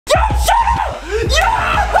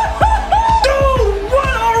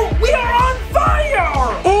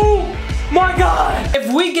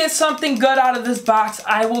get something good out of this box,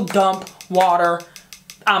 I will dump water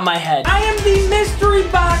on my head. I am the mystery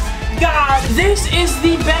box god. This is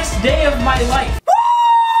the best day of my life. Oh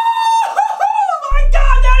my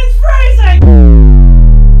god, that is crazy!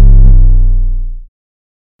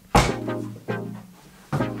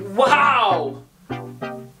 Wow!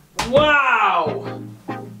 Wow!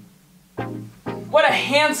 What a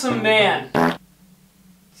handsome man.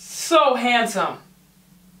 So handsome.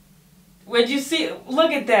 Would you see?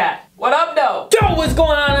 Look at that. What up, though? Yo, what's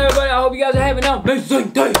going on, everybody? I hope you guys are having an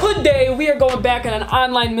amazing day. Today, we are going back on an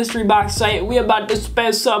online mystery box site. We about to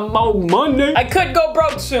spend some more money. I could go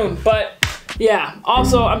broke soon, but yeah.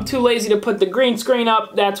 Also, I'm too lazy to put the green screen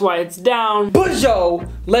up. That's why it's down. But yo,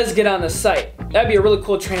 let's get on the site. That'd be a really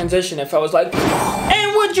cool transition if I was like,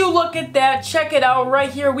 and would you look at that? Check it out right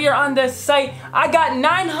here. We are on this site. I got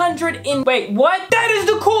 900 in, wait, what? That is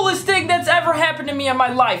the coolest thing that's ever happened to me in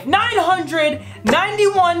my life.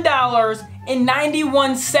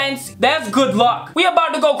 $991.91. That's good luck. We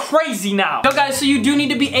about to go crazy now. So guys, so you do need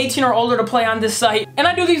to be 18 or older to play on this site. And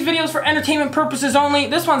I do these videos for entertainment purposes only.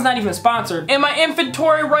 This one's not even sponsored. In my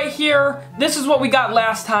inventory right here, this is what we got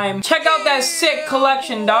last time. Check out that sick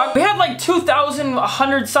collection, dog. We had like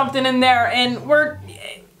 2,100 something in there, and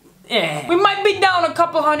we might be down a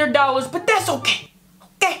couple $100, but that's okay.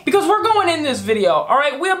 Okay? Because we're going in this video,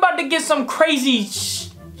 alright? We're about to get some crazy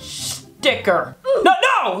sticker.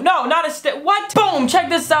 No, not a stick. What? Boom, check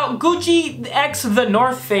this out. Gucci X the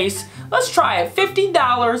North Face. Let's try it.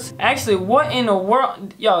 $50. Actually, what in the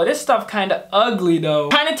world? Yo, this stuff kind of ugly,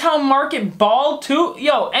 though. Chinatown Market Ball, too?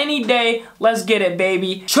 Yo, any day, let's get it,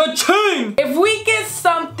 baby. Cha-ching! If we get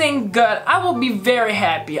something good, I will be very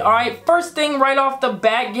happy, alright? First thing right off the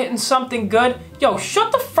bat, getting something good. Yo,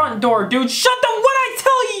 shut the front door, dude. Shut the... What'd I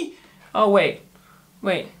tell you? Oh, wait.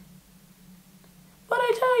 What'd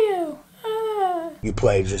I tell you? You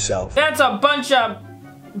played yourself. That's a bunch of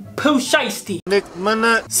poo shiesty.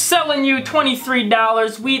 Selling you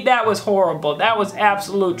 $23. That was horrible. That was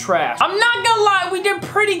absolute trash. I'm not gonna lie, we did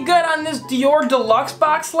pretty good on this Dior Deluxe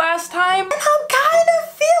box last time. And I'm kind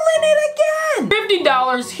of feeling it again.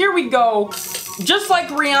 $50, here we go. Just like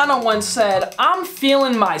Rihanna once said, I'm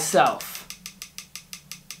feeling myself.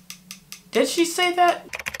 Did she say that?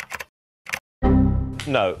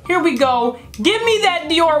 No. Here we go. Give me that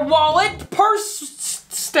Dior wallet, purse,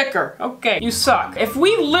 sticker. Okay, you suck. If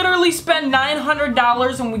we literally spend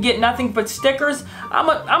 $900 and we get nothing but stickers, I'm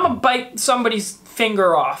a bite somebody's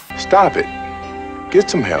finger off. Stop it. Get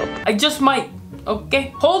some help. I just might.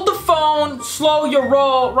 Okay. Hold the phone, slow your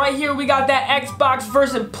roll. Right here we got that Xbox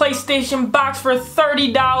versus PlayStation box for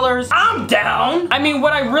 $30. I'm down. I mean,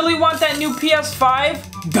 would I really want that new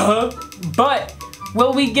PS5? Duh. But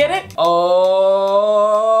will we get it?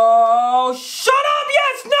 Oh, shut up!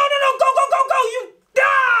 Yes! No! Go! You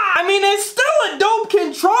die! I mean, it's still a dope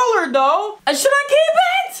controller, though. Should I keep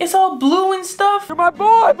it? It's all blue and stuff. You're my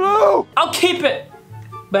boy, Blue! I'll keep it,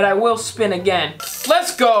 but I will spin again.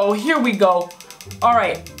 Let's go. Here we go. All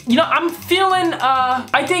right. You know, I'm feeling,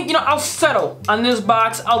 I think, you know, I'll settle on this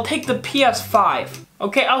box. I'll take the PS5.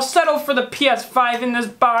 Okay, I'll settle for the PS5 in this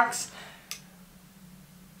box.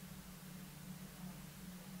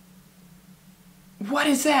 What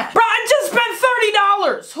is that? Bro, I just spent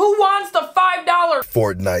 $30! Who wants the $5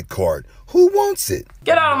 Fortnite card. Who wants it?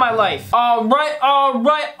 Get out of my life. Alright.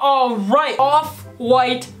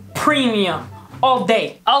 Off-white premium. All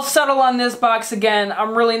day. I'll settle on this box again.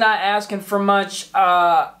 I'm really not asking for much.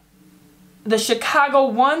 The Chicago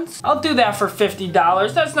ones, I'll do that for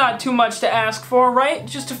 $50. That's not too much to ask for, right?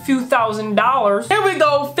 Just a few $1,000s. Here we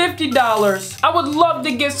go, $50. I would love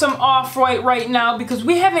to get some Off-White right now because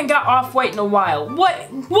we haven't got Off-White in a while. What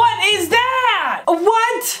is that?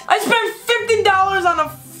 What? I spent $50 on a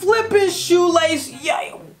flippin' shoelace.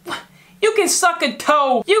 Yeah. You can suck a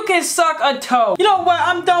toe. You can suck a toe. You know what?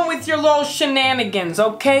 I'm done with your little shenanigans,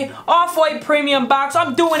 okay? Off-White premium box.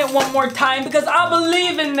 I'm doing it one more time because I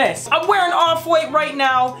believe in this. I'm wearing Off-White right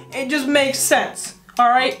now. It just makes sense. All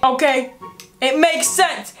right? Okay? It makes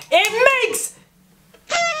sense. It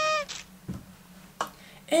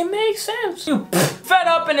makes sense. You fed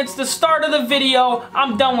up and it's the start of the video.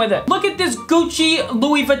 I'm done with it. Look at this Gucci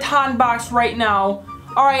Louis Vuitton box right now.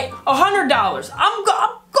 All right, $100. I'm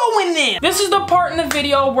going in. This is the part in the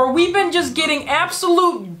video where we've been just getting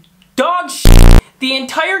absolute dog shit the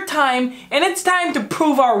entire time, and it's time to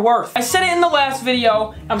prove our worth. I said it in the last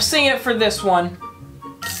video. I'm saying it for this one.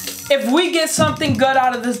 If we get something good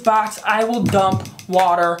out of this box, I will dump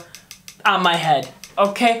water on my head.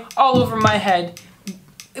 Okay, all over my head.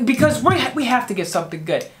 Because we have to get something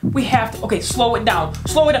good. We have to. Okay, slow it down.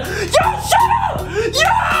 Slow it down. Yo, shut up! Yo!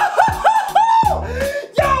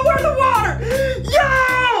 Yo,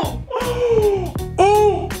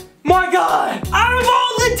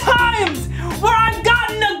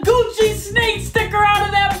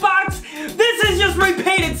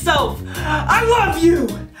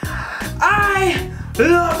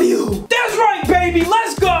 Love you. That's right, baby.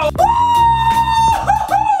 Let's go. Woo!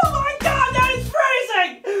 Oh my God, that is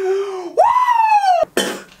freezing.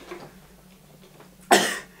 Woo!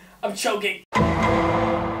 I'm choking.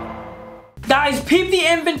 Guys, peep the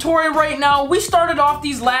inventory right now. We started off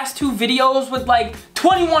these last two videos with like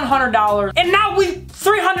 $2,100, and now we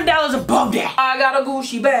 $300 above that. I got a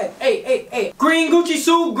Gucci bag. Hey. Green Gucci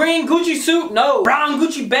suit, no. Brown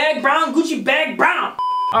Gucci bag, brown.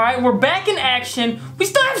 All right, we're back in action. We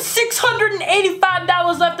still have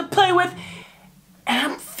 $685 left to play with,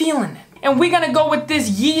 and I'm feeling it. And we're gonna go with this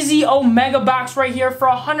Yeezy Omega box right here for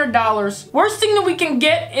 $100. Worst thing that we can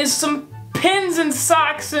get is some pins and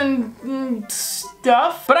socks and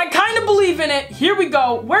stuff, but I kind of believe in it. Here we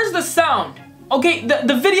go. Where's the sound? Okay,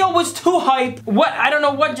 the video was too hype. What? I don't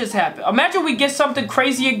know what just happened. Imagine we get something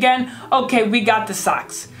crazy again. Okay, we got the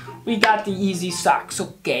socks. We got the Yeezy socks.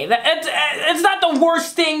 Okay, it's not the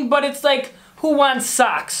worst thing, but it's like, who wants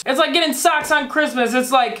socks? It's like getting socks on Christmas.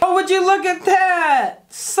 It's like, oh, would you look at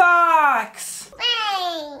that? Socks.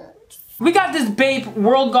 We got this Bape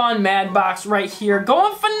World Gone Mad box right here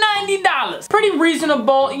going for $90. Pretty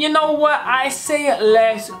reasonable. You know what? I say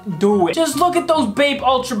let's do it. Just look at those Bape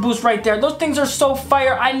Ultra Boost right there. Those things are so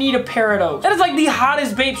fire. I need a pair of those. That is like the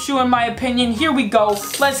hottest Bape shoe in my opinion. Here we go.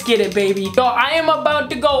 Let's get it, baby. So I am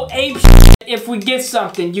about to go ape if we get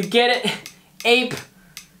something. You get it? Ape.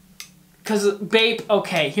 Cause Bape.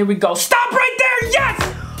 Okay, here we go. Stop right there. Yes!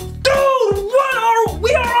 Dude,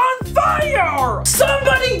 we are on fire!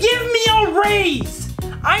 Somebody give me a raise!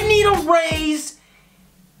 I need a raise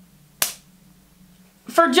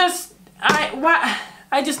for just,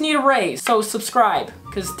 I just need a raise. So subscribe,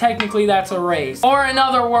 because technically that's a raise. Or in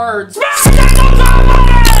other words, why'd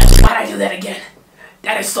I do that again?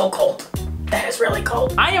 That is so cold. That is really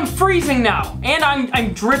cold. I am freezing now, and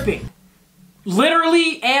I'm dripping.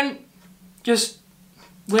 Literally, and just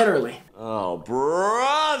literally. Oh,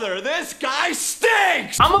 brother, this guy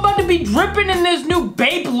stinks! I'm about to be dripping in this new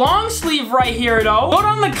Bape long sleeve right here, though. Go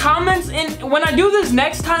down in the comments, and when I do this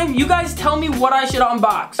next time, you guys tell me what I should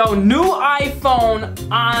unbox. So, new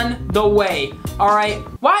iPhone on the way, all right?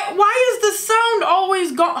 Why is the sound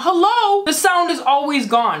always gone? Hello? The sound is always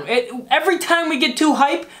gone. Every time we get too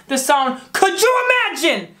hype, the sound, could you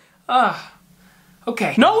imagine?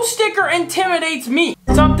 Okay. No sticker intimidates me.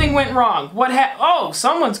 Something went wrong. What happened? Oh,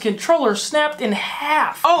 someone's controller snapped in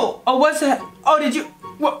half. Oh, what's that? Oh, did you?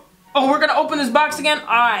 What? Oh, we're gonna open this box again? All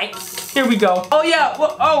right, here we go. Oh yeah,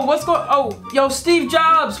 well, what's going? Oh, yo, Steve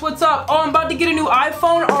Jobs, what's up? Oh, I'm about to get a new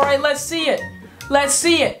iPhone. All right, let's see it. Let's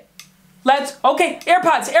see it. Okay,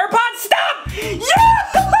 AirPods, stop! Yo!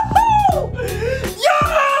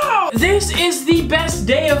 Yo! This is the best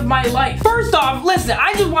day of my life. First off, listen,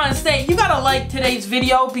 I just want to say, you gotta like today's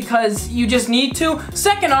video because you just need to.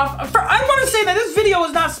 Second off, I want to say that this video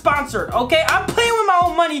is not sponsored, okay? I'm playing with my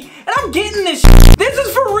own money and I'm getting this shit. This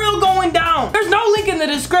is for real going down. There's no link in the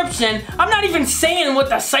description. I'm not even saying what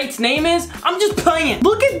the site's name is. I'm just playing.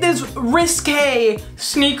 Look at this risque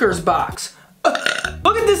sneakers box.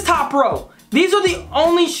 Look at this top row. These are the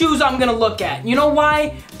only shoes I'm gonna look at. You know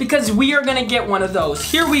why? Because we are gonna get one of those.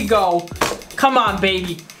 Here we go. Come on,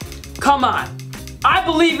 baby. Come on. I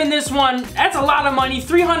believe in this one. That's a lot of money.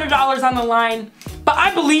 $300 on the line. But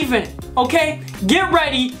I believe in it, okay? Get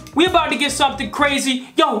ready. We about to get something crazy.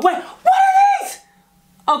 Yo, wait. What are these?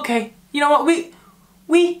 Okay. You know what?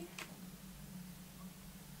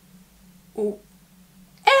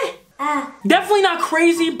 Definitely not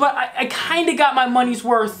crazy, but I kind of got my money's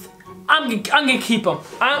worth. I'm gonna keep them.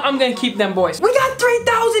 I'm gonna keep them, boys. We got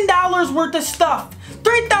 $3,000 worth of stuff.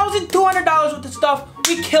 $3,200 worth of stuff.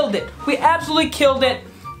 We killed it. We absolutely killed it.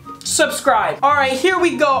 Subscribe. All right, here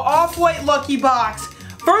we go. Off-White Lucky Box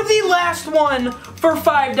for the last one for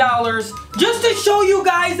 $5. Just to show you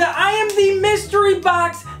guys that I am the mystery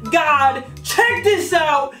box god. Check this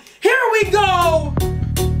out. Here we go.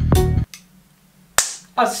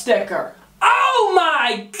 A sticker. Oh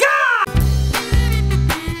my God!